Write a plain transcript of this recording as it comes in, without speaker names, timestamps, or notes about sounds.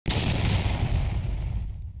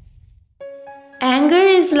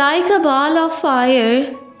is like a ball of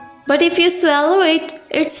fire, but if you swallow it,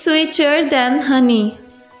 it's sweeter than honey.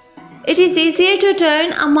 It is easier to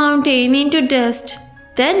turn a mountain into dust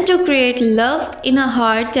than to create love in a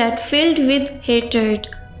heart that's filled with hatred.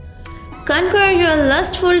 Conquer your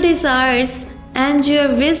lustful desires, and your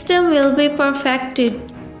wisdom will be perfected.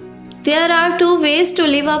 There are two ways to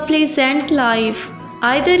live a pleasant life,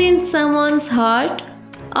 either in someone's heart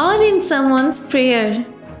or in someone's prayer.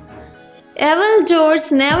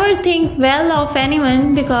 Evildoers never think well of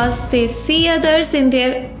anyone because they see others in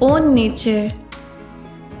their own nature.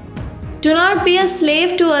 Do not be a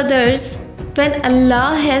slave to others when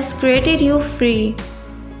Allah has created you free.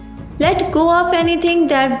 Let go of anything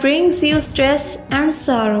that brings you stress and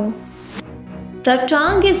sorrow. The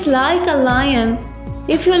tongue is like a lion.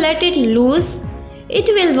 If you let it loose, it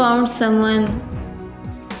will wound someone.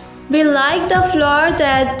 Be like the flower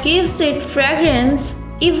that gives it fragrance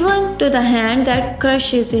even to the hand that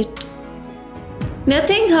crushes it.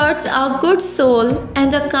 Nothing hurts a good soul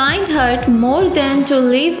and a kind heart more than to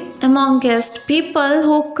live amongst people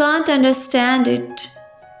who can't understand it.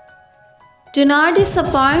 Do not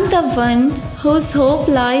disappoint the one whose hope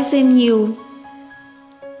lies in you.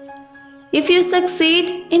 If you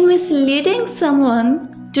succeed in misleading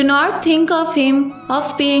someone, do not think of him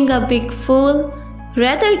of being a big fool.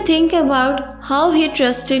 Rather think about how he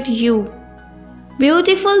trusted you.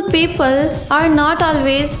 Beautiful people are not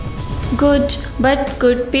always good, but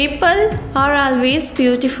good people are always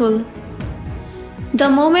beautiful. The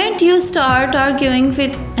moment you start arguing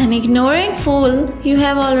with an ignorant fool, you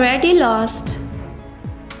have already lost.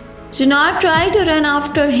 Do not try to run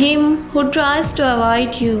after him who tries to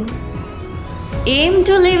avoid you. Aim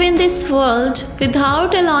to live in this world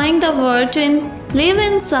without allowing the world to live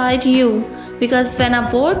inside you, because when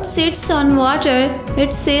a boat sits on water,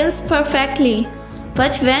 it sails perfectly.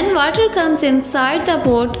 But when water comes inside the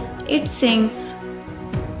boat, it sinks.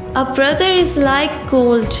 A brother is like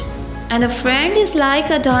gold, and a friend is like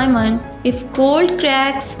a diamond. If gold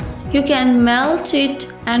cracks, you can melt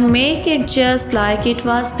it and make it just like it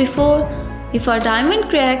was before. If a diamond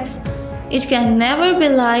cracks, it can never be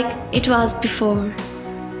like it was before.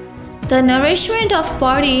 The nourishment of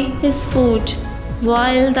body is food,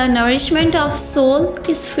 while the nourishment of soul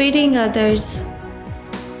is feeding others.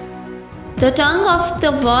 The tongue of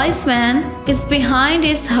the wise man is behind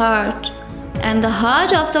his heart, and the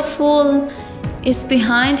heart of the fool is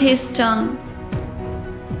behind his tongue.